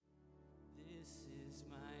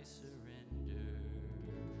surrender.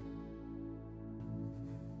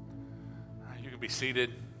 You can be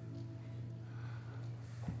seated.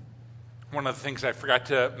 One of the things I forgot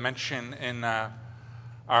to mention in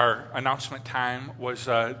our announcement time was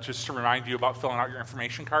just to remind you about filling out your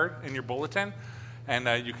information card in your bulletin.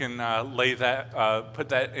 And you can put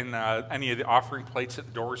that in any of the offering plates at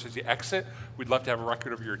the doors as you exit. We'd love to have a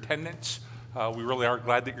record of your attendance. We really are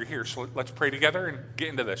glad that you're here. So let's pray together and get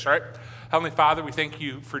into this, all right? Heavenly Father, we thank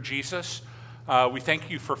you for Jesus. We thank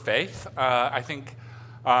you for faith. I think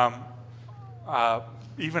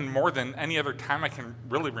even more than any other time I can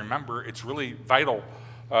really remember, it's really vital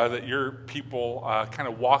that your people kind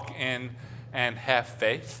of walk in and have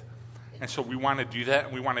faith. And so we want to do that,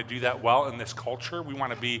 and we want to do that well in this culture. We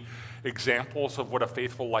want to be examples of what a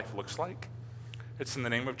faithful life looks like. It's in the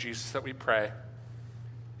name of Jesus that we pray.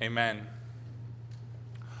 Amen.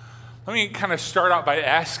 Let me kind of start out by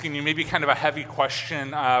asking you maybe kind of a heavy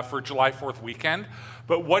question for July 4th weekend,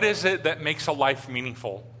 but what is it that makes a life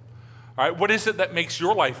meaningful? All right, what is it that makes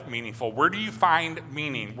your life meaningful? Where do you find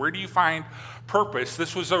meaning? Where do you find purpose?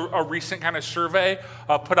 This was a recent kind of survey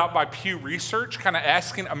put out by Pew Research, kind of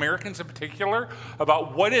asking Americans in particular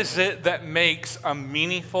about what is it that makes a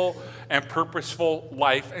meaningful and purposeful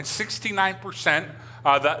life. And 69%,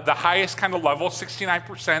 the highest kind of level,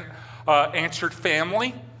 69% answered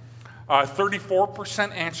family,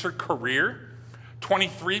 34% answered career,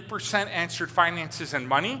 23% answered finances and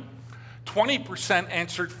money, 20%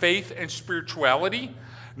 answered faith and spirituality,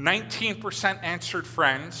 19% answered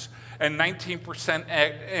friends, and 19%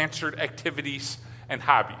 answered activities and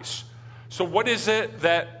hobbies. So what is it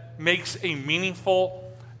that makes a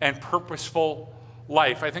meaningful and purposeful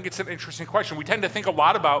life? I think it's an interesting question. We tend to think a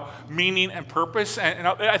lot about meaning and purpose, and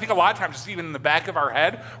I think a lot of times it's even in the back of our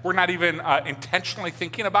head. We're not even intentionally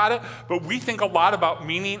thinking about it, but we think a lot about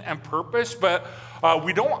meaning and purpose, but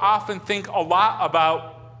we don't often think a lot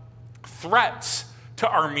about threats to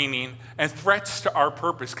our meaning and threats to our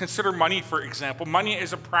purpose. Consider money, for example. Money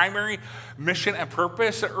is a primary mission and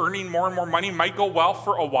purpose. Earning more and more money might go well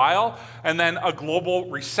for a while, and then a global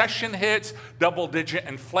recession hits, double-digit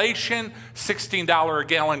inflation, $16 a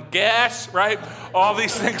gallon gas, right? All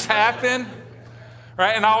these things happen,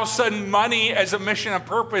 right? And all of a sudden, money as a mission and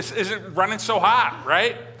purpose isn't running so hot,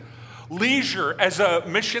 right? Leisure as a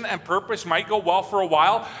mission and purpose might go well for a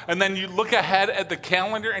while, and then you look ahead at the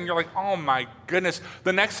calendar and you're like, oh my goodness,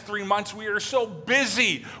 the next 3 months we are so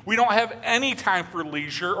busy. We don't have any time for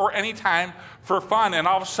leisure or any time for fun. And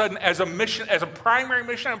all of a sudden, as a primary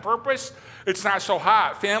mission and purpose, it's not so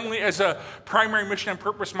hot. Family as a primary mission and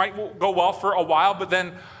purpose might go well for a while, but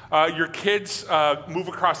then your kids move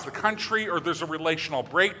across the country, or there's a relational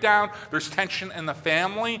breakdown, there's tension in the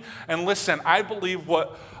family. And listen, I believe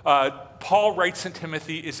what Paul writes in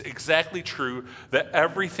Timothy is exactly true, that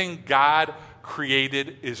everything God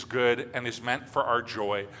created is good and is meant for our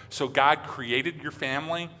joy. So God created your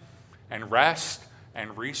family and rest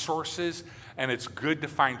and resources, and it's good to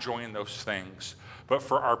find joy in those things. But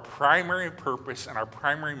for our primary purpose and our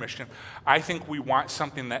primary mission, I think we want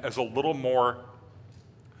something that is a little more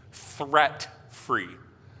threat-free,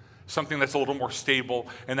 something that's a little more stable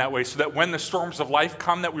in that way, so that when the storms of life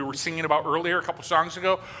come that we were singing about earlier a couple songs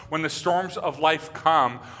ago, when the storms of life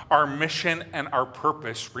come, our mission and our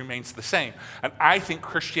purpose remains the same. And I think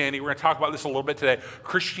Christianity, we're going to talk about this a little bit today,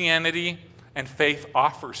 Christianity and faith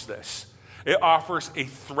offers this. It offers a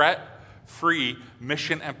threat-free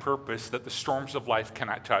mission and purpose that the storms of life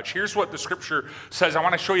cannot touch. Here's what the scripture says. I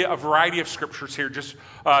want to show you a variety of scriptures here just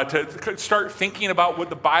to start thinking about what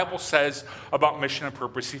the Bible says about mission and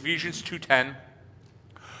purpose. Ephesians 2:10,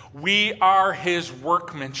 we are his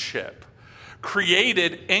workmanship,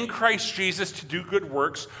 created in Christ Jesus to do good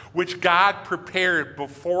works, which God prepared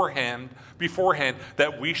beforehand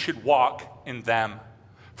that we should walk in them.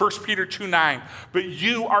 1 Peter 2:9, but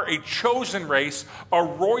you are a chosen race, a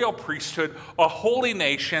royal priesthood, a holy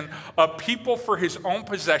nation, a people for his own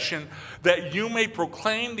possession, that you may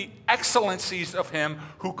proclaim the excellencies of him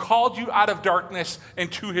who called you out of darkness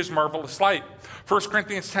into his marvelous light. 1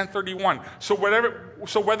 Corinthians 10:31, so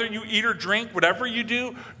whether you eat or drink, whatever you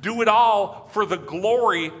do, do it all for the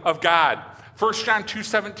glory of God. 1 John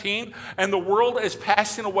 2:17, and the world is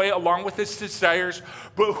passing away along with its desires,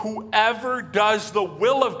 but whoever does the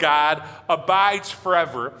will of God abides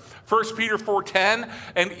forever. 1 Peter 4:10,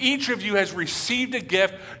 and each of you has received a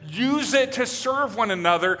gift. Use it to serve one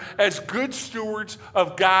another as good stewards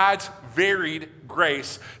of God's varied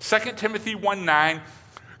grace. 2 Timothy 1:9,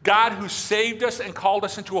 God who saved us and called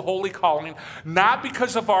us into a holy calling, not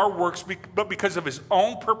because of our works, but because of his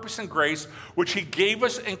own purpose and grace, which he gave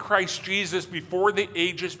us in Christ Jesus before the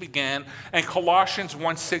ages began. And Colossians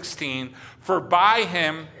 1:16, for by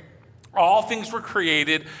him all things were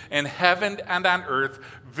created in heaven and on earth,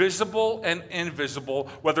 visible and invisible,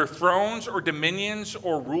 whether thrones or dominions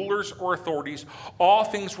or rulers or authorities, all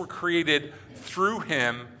things were created through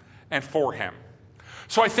him and for him.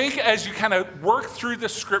 So I think as you kind of work through the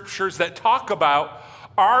scriptures that talk about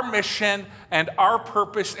our mission and our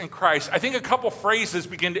purpose in Christ, I think a couple phrases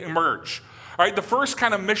begin to emerge. All right, the first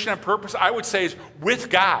kind of mission and purpose I would say is with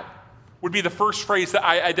God would be the first phrase that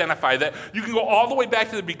I identify. That you can go all the way back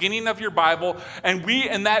to the beginning of your Bible, and we,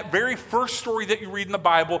 in that very first story that you read in the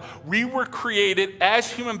Bible, we were created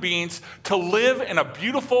as human beings to live in a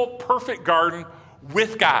beautiful, perfect garden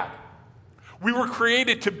with God. We were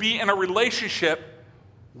created to be in a relationship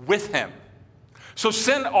with him. So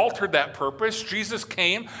sin altered that purpose. Jesus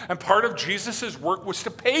came, and part of Jesus' work was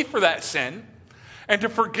to pay for that sin and to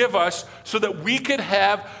forgive us so that we could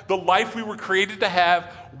have the life we were created to have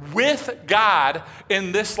with God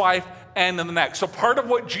in this life and in the next. So part of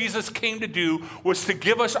what Jesus came to do was to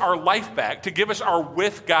give us our life back, to give us our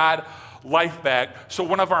with God life back. So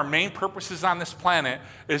one of our main purposes on this planet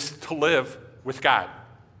is to live with God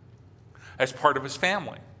as part of his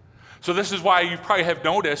family. So this is why you probably have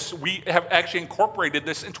noticed we have actually incorporated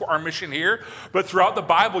this into our mission here. But throughout the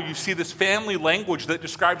Bible, you see this family language that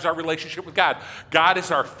describes our relationship with God. God is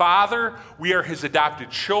our Father. We are his adopted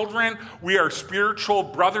children. We are spiritual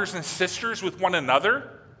brothers and sisters with one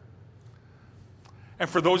another. And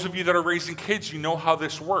for those of you that are raising kids, you know how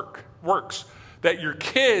this works. That your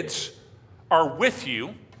kids are with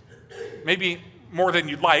you, maybe more than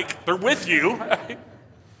you'd like. They're with you.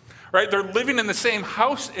 Right? They're living in the same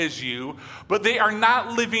house as you, but they are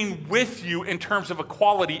not living with you in terms of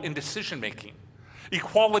equality in decision-making,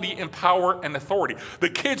 equality in power and authority. The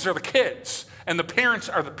kids are the kids, and the parents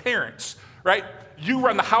are the parents, right? You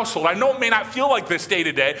run the household. I know it may not feel like this day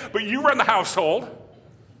to day, but you run the household.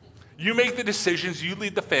 You make the decisions. You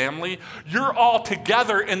lead the family. You're all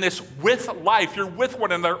together in this with life. You're with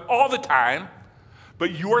one another all the time,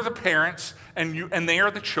 but you are the parents, and they are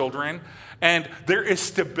the children. And there is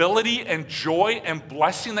stability and joy and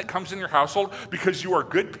blessing that comes in your household because you are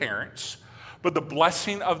good parents. But the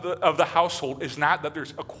blessing of the household is not that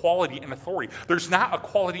there's equality in authority. There's not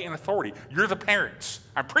equality in authority. You're the parents.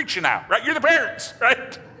 I'm preaching now, right? You're the parents,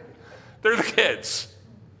 right? They're the kids.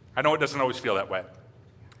 I know it doesn't always feel that way.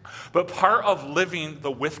 But part of living the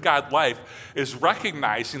with God life is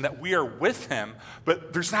recognizing that we are with him,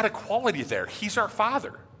 but there's not equality there. He's our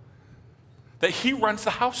Father. That he runs the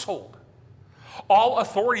household. All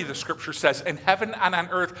authority, the scripture says, in heaven and on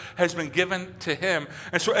earth has been given to him.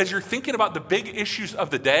 And so as you're thinking about the big issues of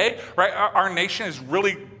the day, right, our nation has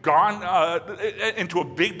really gone into a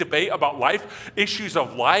big debate about life, issues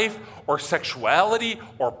of life or sexuality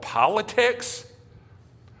or politics.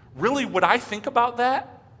 Really, would I think about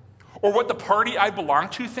that? Or what the party I belong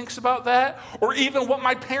to thinks about that, or even what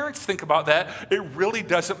my parents think about that, it really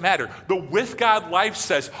doesn't matter. The with God life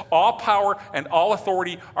says all power and all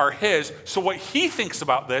authority are his, so what he thinks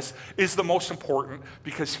about this is the most important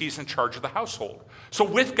because he's in charge of the household. So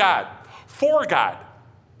with God, for God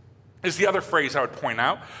is the other phrase I would point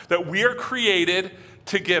out, that we are created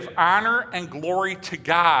to give honor and glory to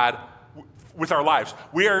God with our lives.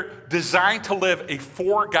 We are designed to live a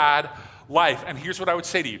for God life. And here's what I would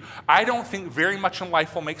say to you. I don't think very much in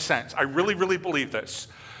life will make sense. I really, really believe this.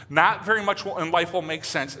 Not very much in life will make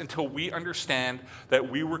sense until we understand that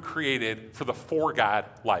we were created for the for God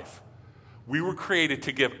life. We were created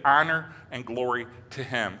to give honor and glory to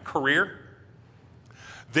him. Career,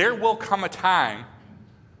 there will come a time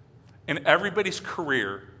in everybody's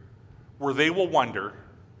career where they will wonder,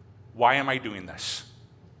 why am I doing this?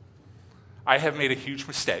 I have made a huge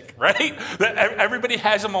mistake, right? Everybody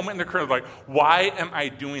has a moment in their career like, why am I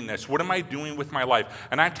doing this? What am I doing with my life?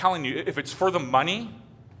 And I'm telling you, if it's for the money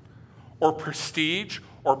or prestige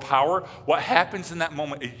or power, what happens in that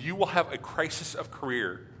moment is you will have a crisis of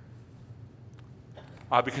career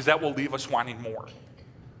because that will leave us wanting more.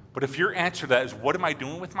 But if your answer to that is, what am I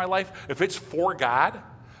doing with my life? If it's for God,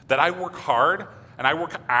 that I work hard, and I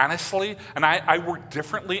work honestly, and I work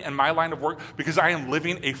differently in my line of work because I am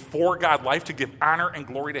living a for God life to give honor and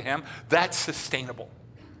glory to him, that's sustainable.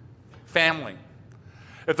 Family.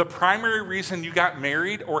 If the primary reason you got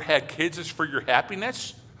married or had kids is for your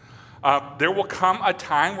happiness, there will come a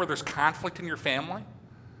time where there's conflict in your family.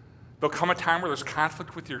 There'll come a time where there's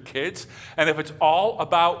conflict with your kids, and if it's all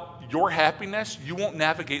about your happiness, you won't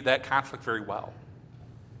navigate that conflict very well.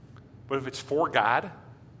 But if it's for God,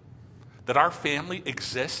 that our family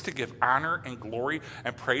exists to give honor and glory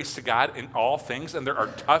and praise to God in all things. And there are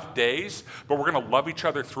tough days, but we're going to love each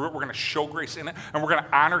other through it. We're going to show grace in it. And we're going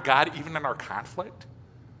to honor God even in our conflict.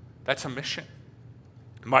 That's a mission.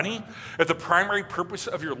 Money, if the primary purpose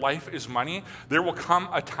of your life is money, there will come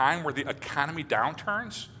a time where the economy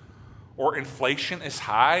downturns or inflation is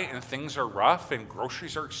high and things are rough and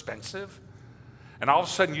groceries are expensive. And all of a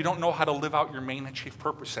sudden, you don't know how to live out your main and chief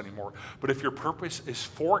purpose anymore. But if your purpose is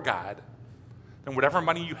for God, then whatever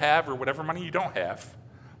money you have or whatever money you don't have,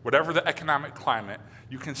 whatever the economic climate,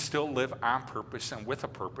 you can still live on purpose and with a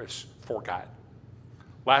purpose for God.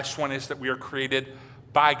 Last one is that we are created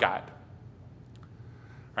by God.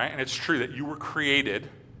 Right? And it's true that you were created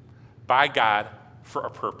by God for a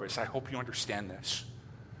purpose. I hope you understand this.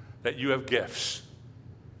 That you have gifts,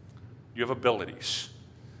 you have abilities,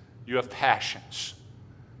 you have passions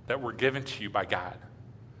that were given to you by God.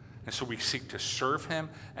 And so we seek to serve him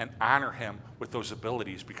and honor him with those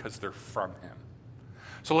abilities because they're from him.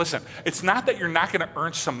 So listen, it's not that you're not going to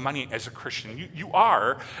earn some money as a Christian. You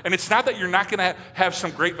are. And it's not that you're not going to have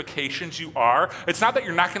some great vacations. You are. It's not that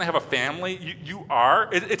you're not going to have a family. You are.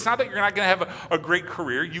 It's not that you're not going to have a great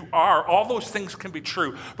career. You are. All those things can be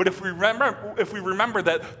true. But if we remember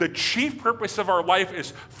that the chief purpose of our life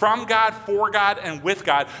is from God, for God, and with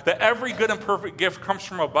God, that every good and perfect gift comes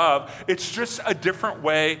from above, it's just a different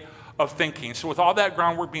way of thinking. So with all that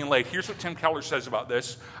groundwork being laid, here's what Tim Keller says about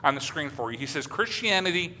this on the screen for you. He says,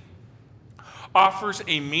 Christianity offers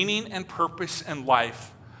a meaning and purpose in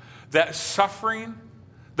life that suffering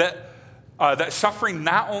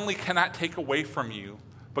not only cannot take away from you,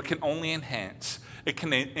 but can only enhance. It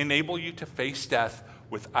can enable you to face death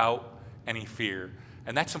without any fear.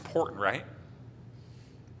 And that's important, right?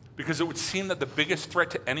 Because it would seem that the biggest threat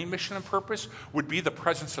to any mission and purpose would be the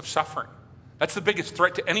presence of suffering. That's the biggest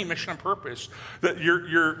threat to any mission and purpose. That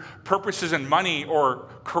your purpose is in money or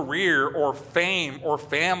career or fame or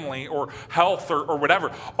family or health or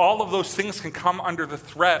whatever. All of those things can come under the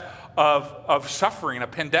threat of suffering. A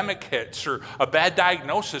pandemic hits or a bad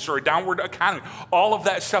diagnosis or a downward economy. All of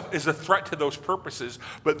that stuff is a threat to those purposes.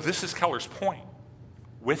 But this is Keller's point.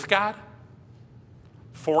 With God,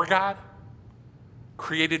 for God,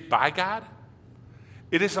 created by God,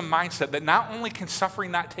 it is a mindset that not only can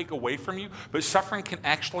suffering not take away from you, but suffering can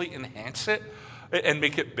actually enhance it and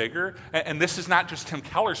make it bigger. And this is not just Tim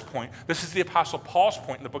Keller's point. This is the Apostle Paul's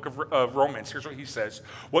point in the book of Romans. Here's what he says.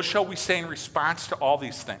 What shall we say in response to all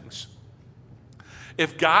these things?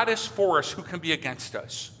 If God is for us, who can be against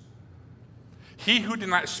us? He who did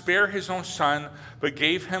not spare his own son, but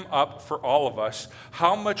gave him up for all of us,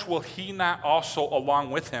 how much will he not also,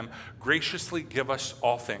 along with him, graciously give us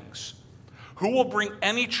all things? Who will bring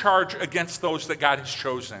any charge against those that God has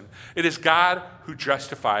chosen? It is God who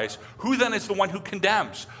justifies. Who then is the one who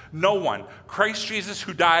condemns? No one. Christ Jesus,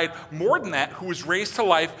 who died, more than that, who was raised to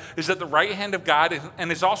life, is at the right hand of God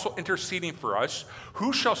and is also interceding for us.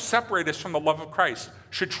 Who shall separate us from the love of Christ?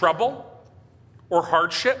 Should trouble or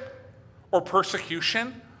hardship or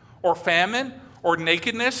persecution or famine or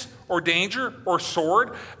nakedness, or danger, or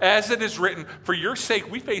sword, as it is written, for your sake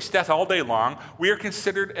we face death all day long. We are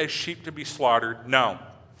considered as sheep to be slaughtered. No.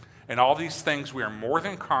 In all these things we are more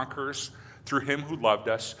than conquerors through him who loved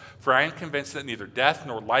us. For I am convinced that neither death,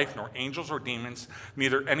 nor life, nor angels or demons,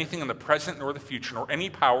 neither anything in the present nor the future, nor any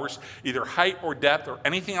powers, either height or depth, or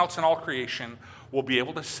anything else in all creation, will be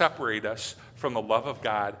able to separate us from the love of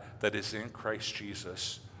God that is in Christ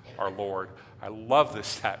Jesus, our Lord. I love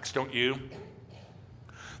this text, don't you?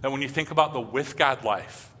 That when you think about the with God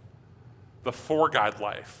life, the for God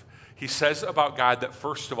life, he says about God that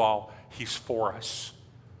first of all, he's for us.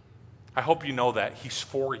 I hope you know that. He's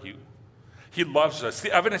for you. He loves us.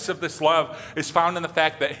 The evidence of this love is found in the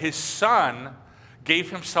fact that his son gave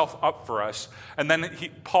himself up for us. And then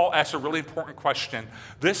Paul asks a really important question.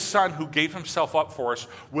 This son who gave himself up for us,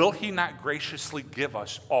 will he not graciously give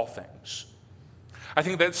us all things? I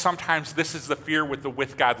think that sometimes this is the fear with the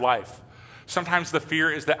with God life. Sometimes the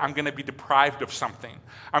fear is that I'm going to be deprived of something.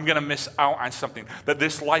 I'm going to miss out on something, that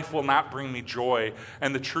this life will not bring me joy.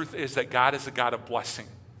 And the truth is that God is a God of blessing.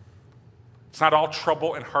 It's not all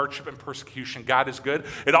trouble and hardship and persecution. God is good.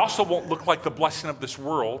 It also won't look like the blessing of this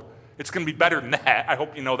world. It's going to be better than that. I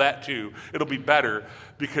hope you know that too. It'll be better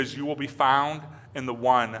because you will be found in the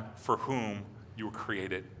one for whom you were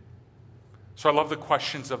created. So I love the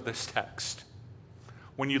questions of this text.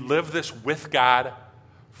 When you live this with God,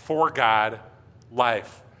 for God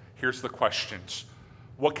life, here's the questions.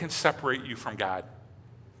 What can separate you from God?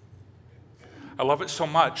 I love it so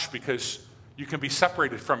much because you can be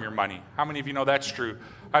separated from your money. How many of you know that's true?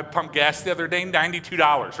 I pumped gas the other day,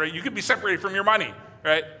 $92, right? You can be separated from your money,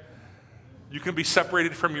 right? You can be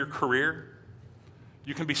separated from your career.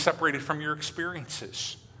 You can be separated from your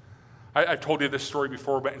experiences. I've told you this story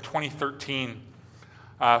before, but in 2013,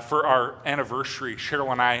 for our anniversary,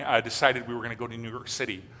 Cheryl and I decided we were going to go to New York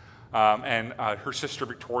City. And her sister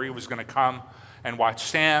Victoria was going to come and watch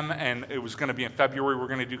Sam, and it was going to be in February. We're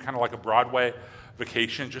going to do kind of like a Broadway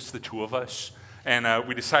vacation, just the two of us. And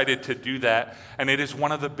we decided to do that, and it is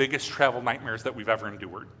one of the biggest travel nightmares that we've ever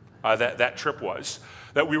endured. That trip was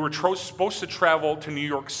that we were supposed to travel to New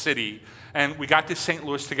York City, and we got to St.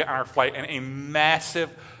 Louis to get on our flight, and a massive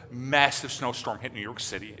snowstorm hit New York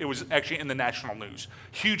City. It was actually in the national news.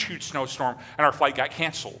 Huge snowstorm, and our flight got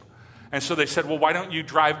canceled. And so they said, well, why don't you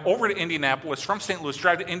drive over to Indianapolis, from St. Louis,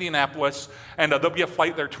 drive to Indianapolis, and there'll be a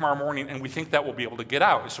flight there tomorrow morning, and we think that we'll be able to get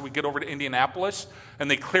out. So we get over to Indianapolis,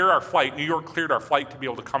 and they clear our flight. New York cleared our flight to be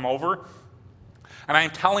able to come over. And I am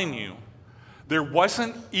telling you, there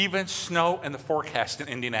wasn't even snow in the forecast in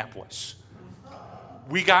Indianapolis.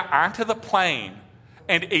 We got onto the plane,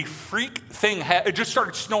 and a freak thing, it just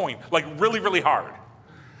started snowing, like really hard.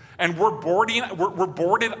 And we're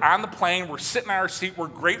boarded on the plane. We're sitting on our seat. We're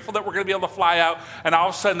grateful that we're going to be able to fly out. And all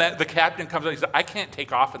of a sudden, the captain comes up. He said, "I can't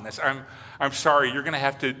take off in this. I'm sorry. You're going to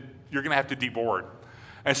have to deboard."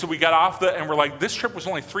 And so we got off and we're like, this trip was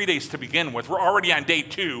only 3 days to begin with. We're already on day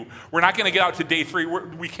 2. We're not going to get out to day 3.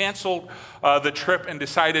 We canceled the trip and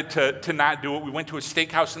decided to not do it. We went to a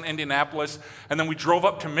steakhouse in Indianapolis, and then we drove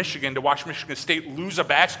up to Michigan to watch Michigan State lose a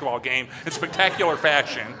basketball game in spectacular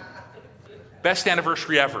fashion. Best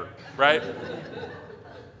anniversary ever, right?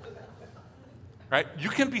 Right? You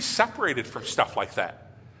can be separated from stuff like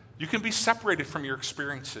that. You can be separated from your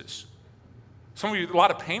experiences. Some of you, a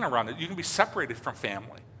lot of pain around it. You can be separated from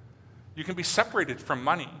family. You can be separated from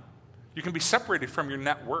money. You can be separated from your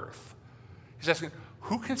net worth. He's asking,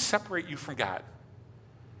 who can separate you from God?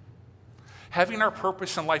 Having our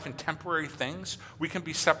purpose in life in temporary things, we can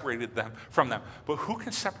be separated from them. But who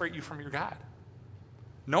can separate you from your God?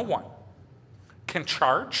 No one. Can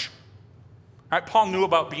charge. Right? Paul knew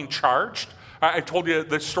about being charged. I told you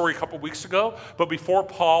this story a couple weeks ago, but before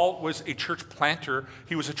Paul was a church planter,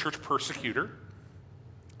 he was a church persecutor.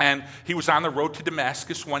 And he was on the road to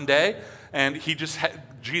Damascus one day, and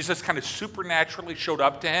Jesus kind of supernaturally showed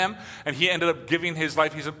up to him, and he ended up giving his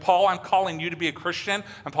life. He said, "Paul, I'm calling you to be a Christian."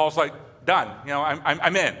 And Paul's like, "Done.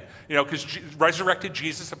 I'm in." Because resurrected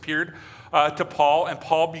Jesus appeared to Paul, and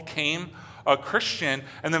Paul became a Christian,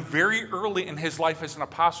 and then very early in his life as an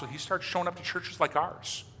apostle, he started showing up to churches like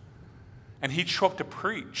ours. And he'd show up to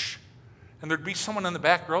preach, and there'd be someone in the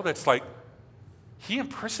back row that's like, "He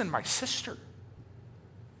imprisoned my sister.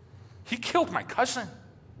 He killed my cousin.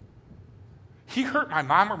 He hurt my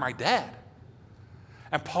mom or my dad."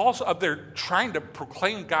 And Paul's up there trying to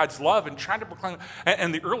proclaim God's love and trying to proclaim,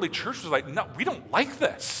 and the early church was like, "No, we don't like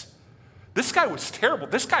this. This guy was terrible.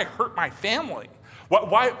 This guy hurt my family.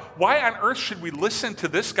 Why on earth should we listen to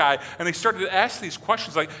this guy?" And they started to ask these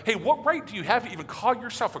questions like, "Hey, what right do you have to even call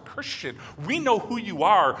yourself a Christian? We know who you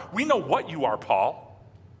are. We know what you are, Paul."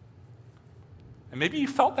 And maybe you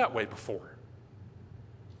felt that way before.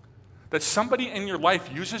 That somebody in your life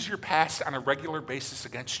uses your past on a regular basis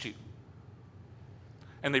against you.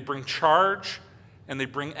 And they bring charge, and they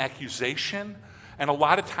bring accusation. And a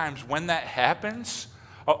lot of times when that happens,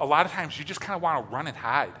 a lot of times you just kind of want to run and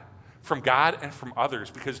hide from God and from others,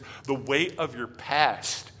 because the weight of your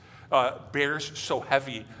past bears so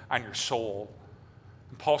heavy on your soul.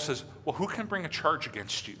 And Paul says, well, who can bring a charge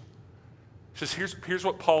against you? He says, here's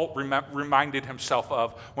what Paul reminded himself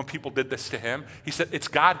of when people did this to him. He said, it's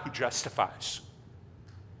God who justifies.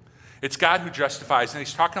 It's God who justifies. And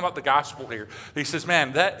he's talking about the gospel here. He says,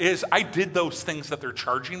 man, I did those things that they're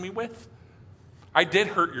charging me with. I did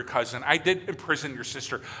hurt your cousin. I did imprison your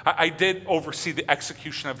sister. I did oversee the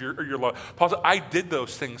execution of your law. Paul said, I did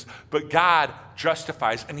those things, but God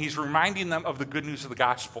justifies. And he's reminding them of the good news of the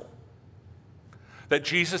gospel. That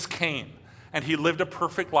Jesus came and he lived a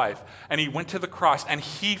perfect life and he went to the cross and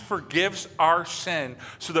he forgives our sin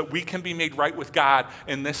so that we can be made right with God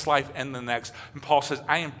in this life and the next. And Paul says,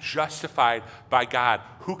 I am justified by God.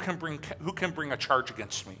 Who can bring a charge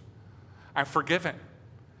against me? I'm forgiven.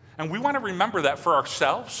 And we want to remember that for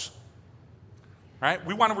ourselves, right?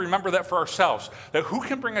 We want to remember that for ourselves, that who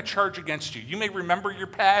can bring a charge against you? You may remember your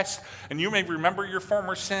past, and you may remember your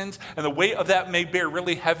former sins, and the weight of that may bear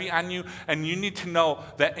really heavy on you, and you need to know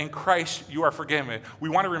that in Christ you are forgiven. We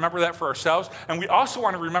want to remember that for ourselves, and we also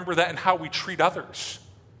want to remember that in how we treat others.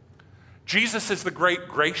 Jesus is the great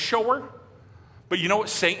grace shower, but you know what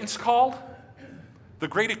Satan's called? The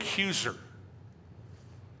great accuser.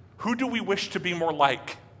 Who do we wish to be more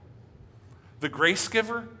like? The grace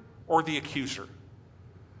giver or the accuser?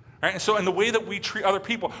 Right? And so in the way that we treat other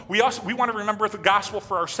people, we want to remember the gospel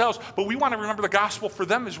for ourselves, but we want to remember the gospel for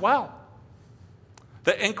them as well.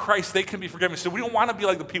 That in Christ they can be forgiven. So we don't want to be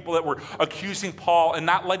like the people that were accusing Paul and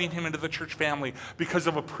not letting him into the church family because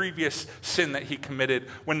of a previous sin that he committed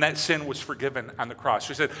when that sin was forgiven on the cross. So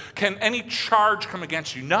he said, can any charge come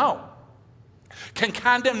against you? No. Can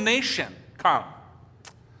condemnation come?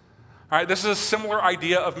 All right, this is a similar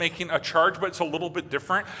idea of making a charge, but it's a little bit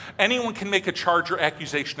different. Anyone can make a charge or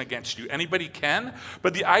accusation against you. Anybody can.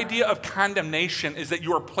 But the idea of condemnation is that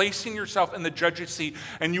you are placing yourself in the judge's seat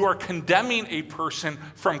and you are condemning a person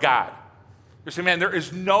from God. You say, man, there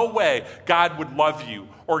is no way God would love you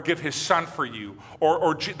or give his son for you,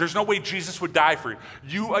 or there's no way Jesus would die for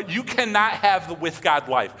you. You cannot have the with God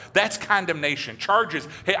life. That's condemnation. Charges,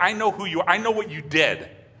 hey, I know who you are. I know what you did.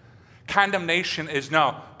 Condemnation is,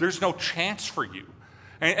 no, there's no chance for you.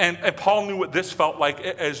 And Paul knew what this felt like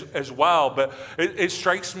as well, but it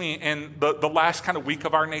strikes me in the last kind of week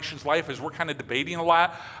of our nation's life as we're kind of debating a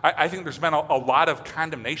lot. I think there's been a lot of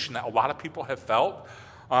condemnation that a lot of people have felt.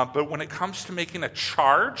 But when it comes to making a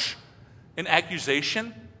charge, an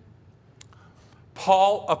accusation,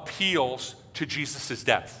 Paul appeals to Jesus'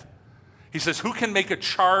 death. He says, who can make a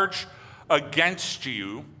charge against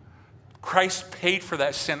you? Christ paid for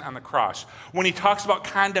that sin on the cross. When he talks about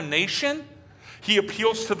condemnation, he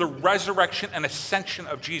appeals to the resurrection and ascension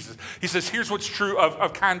of Jesus. He says, here's what's true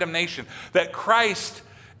of condemnation, that Christ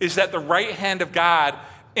is at the right hand of God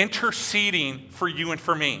interceding for you and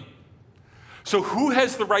for me. So who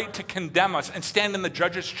has the right to condemn us and stand in the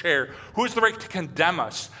judge's chair? Who has the right to condemn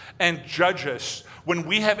us and judge us when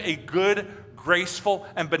we have a good, graceful,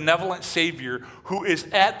 and benevolent Savior who is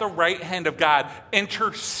at the right hand of God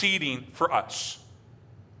interceding for us?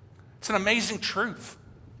 It's an amazing truth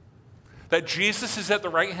that Jesus is at the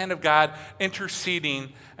right hand of God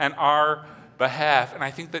interceding on our behalf. And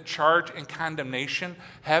I think that charge and condemnation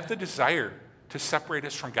have the desire to separate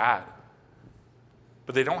us from God,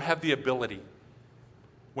 but they don't have the ability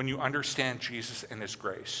when you understand Jesus and his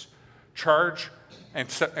grace. Charge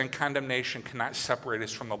and condemnation cannot separate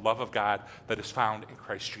us from the love of God that is found in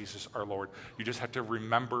Christ Jesus our Lord. You just have to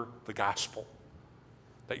remember the gospel,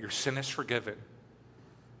 that your sin is forgiven.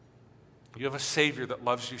 You have a Savior that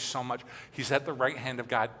loves you so much. He's at the right hand of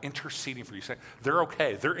God interceding for you, saying, they're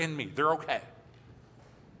okay, they're in me, they're okay.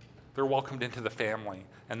 They're welcomed into the family,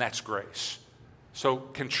 and that's grace. So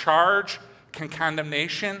can charge, can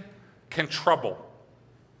condemnation, can trouble,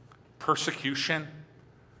 persecution,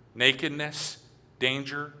 nakedness,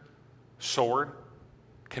 danger, sword,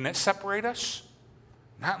 can it separate us?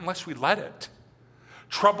 Not unless we let it.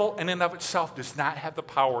 Trouble in and of itself does not have the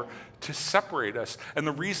power to separate us. And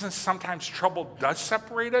the reason sometimes trouble does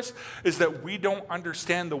separate us is that we don't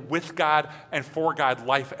understand the with God and for God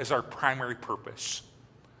life as our primary purpose.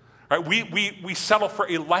 Right? We settle for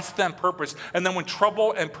a less than purpose, and then when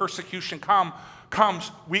trouble and persecution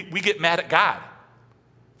comes, we get mad at God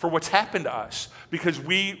for what's happened to us because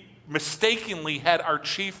we mistakenly had our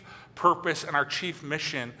chief purpose and our chief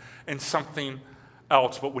mission in something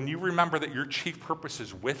else. But when you remember that your chief purpose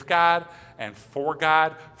is with God and for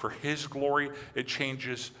God, for his glory, it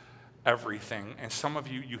changes everything. And some of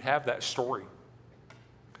you have that story,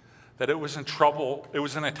 that it was in trouble, it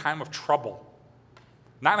was in a time of trouble.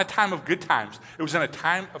 Not in a time of good times. It was in a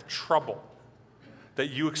time of trouble that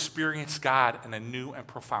you experienced God in a new and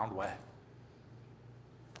profound way.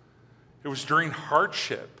 It was during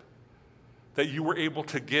hardship that you were able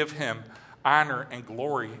to give him honor and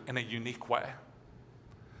glory in a unique way.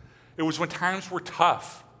 It was when times were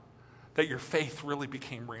tough that your faith really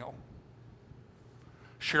became real.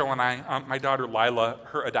 Cheryl and I, my daughter Lila,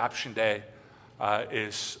 her adoption day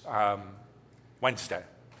is Wednesday.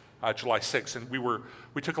 July 6th, and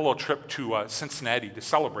we took a little trip to Cincinnati to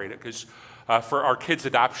celebrate it because for our kids'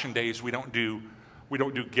 adoption days we don't do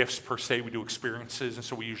gifts per se, we do experiences, and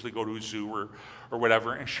so we usually go to a zoo or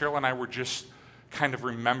whatever. And Cheryl and I were just kind of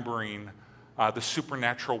remembering the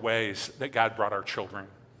supernatural ways that God brought our children.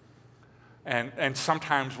 And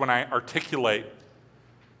sometimes when I articulate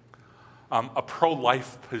a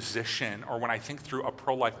pro-life position, or when I think through a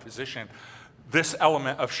pro-life position, this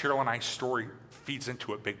element of Cheryl and I's story feeds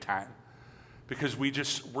into it big time, because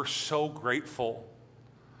we're so grateful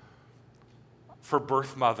for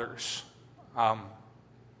birth mothers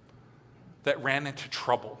that ran into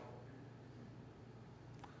trouble,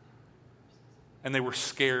 and they were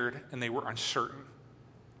scared and they were uncertain,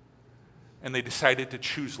 and they decided to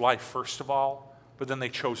choose life first of all, but then they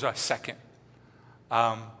chose us second.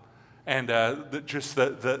 The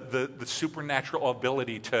supernatural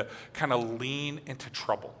ability to kind of lean into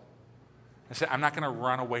trouble and say, I'm not going to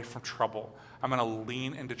run away from trouble. I'm going to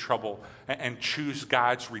lean into trouble and choose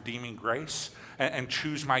God's redeeming grace and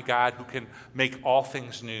choose my God who can make all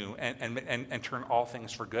things new and turn all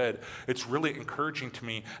things for good. It's really encouraging to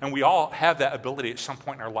me. And we all have that ability at some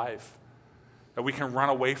point in our life, that we can run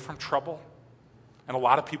away from trouble. And a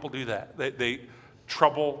lot of people do that.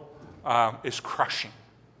 Trouble is crushing.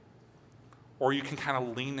 Or you can kind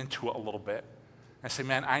of lean into it a little bit and say,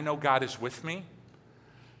 man, I know God is with me.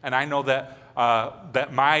 And I know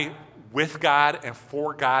that my with God and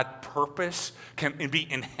for God purpose can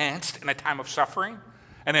be enhanced in a time of suffering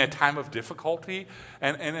and in a time of difficulty.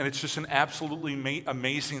 And it's just an absolutely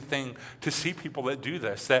amazing thing to see people that do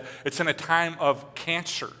this, that it's in a time of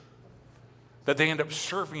cancer that they end up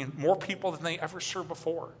serving more people than they ever served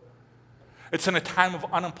before. It's in a time of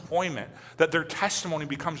unemployment that their testimony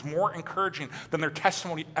becomes more encouraging than their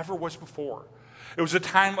testimony ever was before. It was a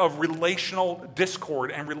time of relational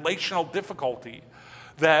discord and relational difficulty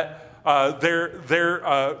that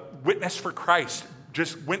their witness for Christ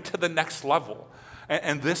just went to the next level.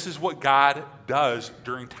 And this is what God does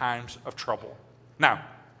during times of trouble. Now,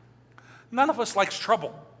 none of us likes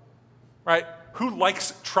trouble, right? Who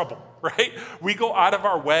likes trouble, right? We go out of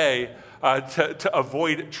our way to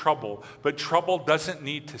avoid trouble, but trouble doesn't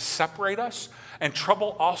need to separate us, and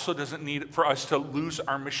trouble also doesn't need for us to lose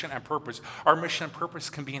our mission and purpose. Our mission and purpose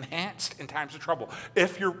can be enhanced in times of trouble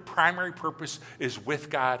if your primary purpose is with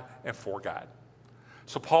God and for God.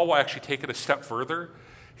 So Paul will actually take it a step further.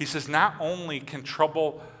 He says not only can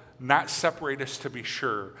trouble not separate us to be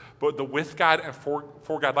sure, but the with God and for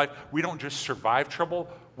God life, we don't just survive trouble,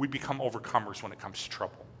 we become overcomers when it comes to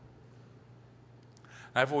trouble.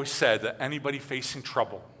 And I've always said that anybody facing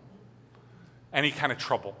trouble, any kind of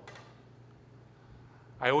trouble,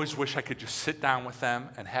 I always wish I could just sit down with them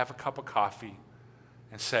and have a cup of coffee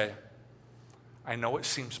and say, I know it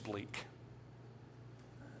seems bleak.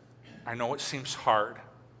 I know it seems hard.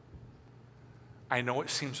 I know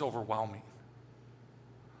it seems overwhelming.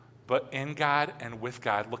 But in God and with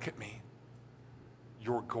God, look at me.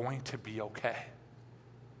 You're going to be okay.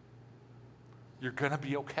 You're going to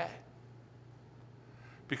be okay.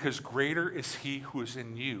 Because greater is he who is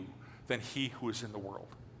in you than he who is in the world.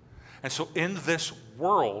 And so in this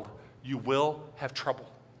world, you will have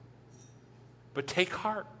trouble. But take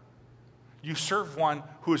heart. You serve one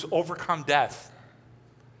who has overcome death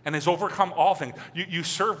and has overcome all things. You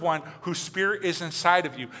serve one whose spirit is inside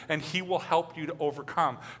of you, and he will help you to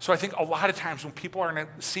overcome. So I think a lot of times when people are in a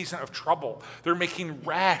season of trouble, they're making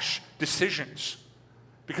rash decisions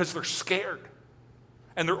because they're scared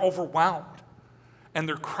and they're overwhelmed and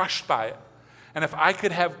they're crushed by it. And if I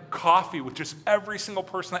could have coffee with just every single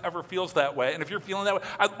person that ever feels that way, and if you're feeling that way,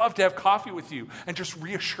 I'd love to have coffee with you and just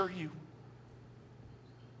reassure you.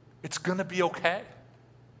 It's going to be okay.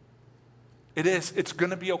 It is. It's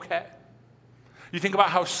going to be okay. You think about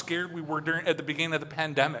how scared we were at the beginning of the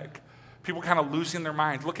pandemic. People kind of losing their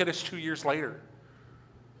minds. Look at us 2 years later.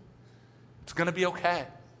 It's going to be okay.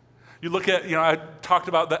 You look at, I talked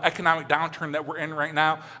about the economic downturn that we're in right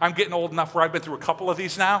now. I'm getting old enough where I've been through a couple of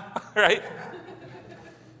these now, right?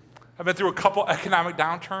 I've been through a couple economic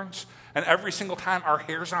downturns, and every single time our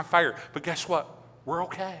hair's on fire. But guess what? We're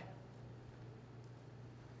okay.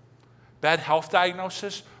 Bad health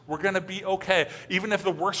diagnosis, we're going to be okay. Even if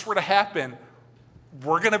the worst were to happen,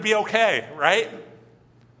 we're going to be okay, right?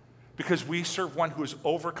 Because we serve one who has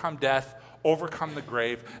overcome death, overcome the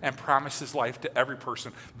grave, and promises life to every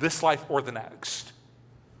person, this life or the next.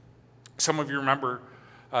 Some of you remember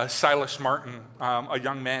Silas Martin, a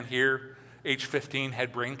young man here, age 15,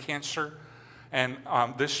 had brain cancer, and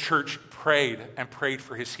this church prayed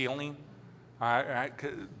for his healing.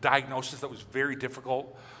 Diagnosis that was very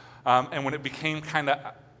difficult. And when it became kind of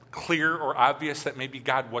clear or obvious that maybe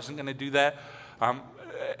God wasn't going to do that,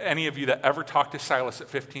 any of you that ever talked to Silas at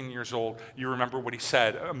 15 years old, you remember what he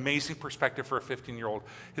said. Amazing perspective for a 15-year-old.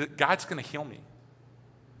 He said, God's going to heal me.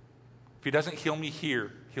 If he doesn't heal me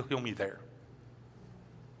here, he'll heal me there.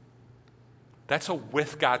 That's a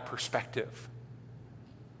with God perspective.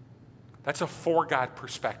 That's a for God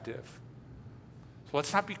perspective. So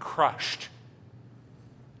let's not be crushed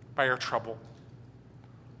by our trouble.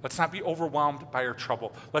 Let's not be overwhelmed by our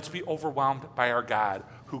trouble. Let's be overwhelmed by our God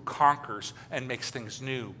who conquers and makes things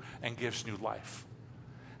new and gives new life.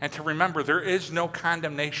 And to remember, there is no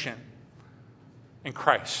condemnation in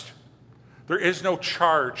Christ. There is no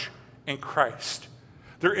charge in Christ.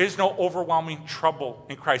 There is no overwhelming trouble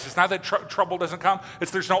in Christ. It's not that trouble doesn't come. It's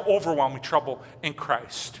there's no overwhelming trouble in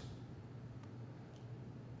Christ.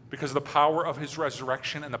 Because of the power of his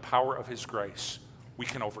resurrection and the power of his grace, we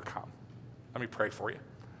can overcome. Let me pray for you.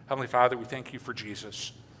 Heavenly Father, we thank you for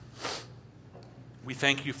Jesus. We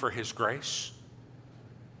thank you for his grace.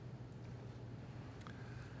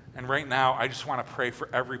 And right now, I just want to pray for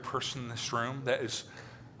every person in this room that is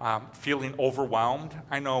feeling overwhelmed.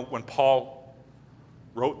 I know when Paul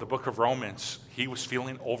wrote the book of Romans, he was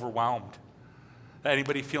feeling overwhelmed.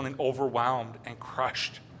 Anybody feeling overwhelmed and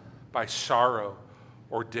crushed by sorrow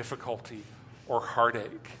or difficulty or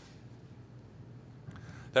heartache,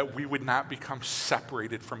 that we would not become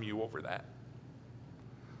separated from you over that,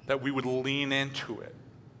 that we would lean into it,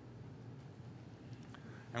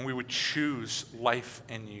 and we would choose life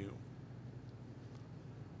in you.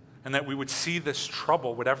 And that we would see this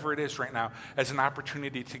trouble, whatever it is right now, as an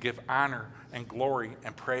opportunity to give honor and glory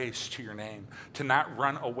and praise to your name, to not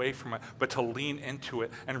run away from it, but to lean into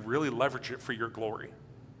it and really leverage it for your glory.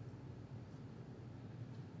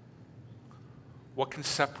 What can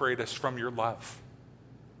separate us from your love?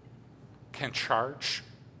 Can charge?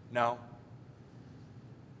 No.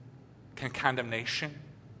 Can condemnation?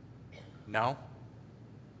 No.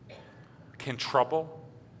 Can trouble?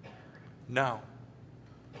 No.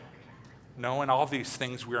 No, in all these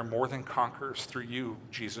things we are more than conquerors through you,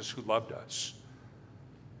 Jesus, who loved us.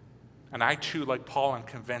 And I too, like Paul, am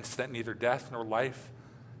convinced that neither death nor life,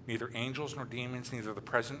 neither angels nor demons, neither the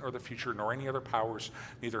present nor the future, nor any other powers,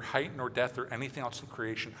 neither height nor depth or anything else in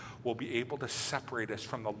creation will be able to separate us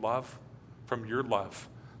from the love, from your love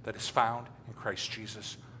that is found in Christ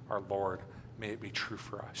Jesus our Lord. May it be true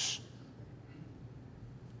for us.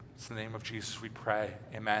 It's in the name of Jesus we pray.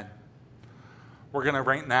 Amen. We're going to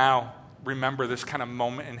right now remember this kind of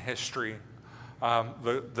moment in history,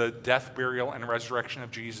 the death, burial, and resurrection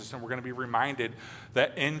of Jesus. And we're going to be reminded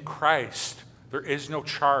that in Christ, there is no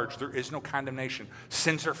charge, there is no condemnation.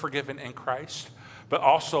 Sins are forgiven in Christ, but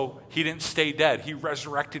also he didn't stay dead. He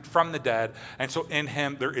resurrected from the dead, and so in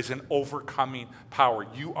him there is an overcoming power.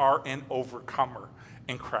 You are an overcomer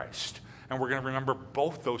in Christ. And we're going to remember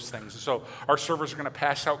both those things. So our servers are going to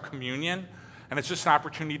pass out communion, and it's just an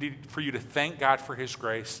opportunity for you to thank God for his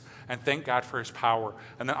grace and thank God for his power.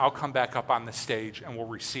 And then I'll come back up on the stage and we'll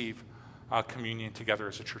receive communion together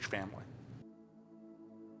as a church family.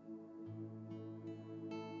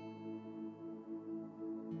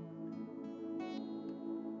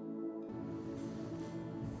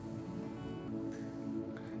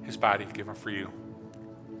 His body given for you.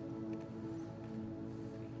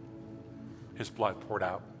 His blood poured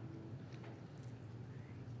out.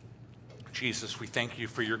 Jesus, we thank you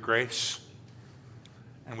for your grace,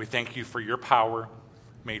 and we thank you for your power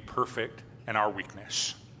made perfect in our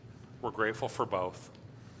weakness. We're grateful for both.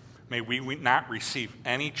 May we not receive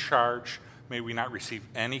any charge, may we not receive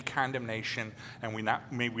any condemnation, and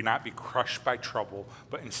may we not be crushed by trouble,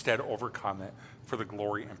 but instead overcome it for the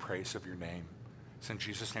glory and praise of your name. It's in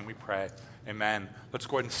Jesus' name we pray. Amen. Let's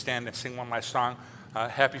go ahead and stand and sing one last song.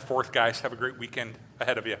 Happy 4th, guys. Have a great weekend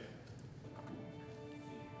ahead of you.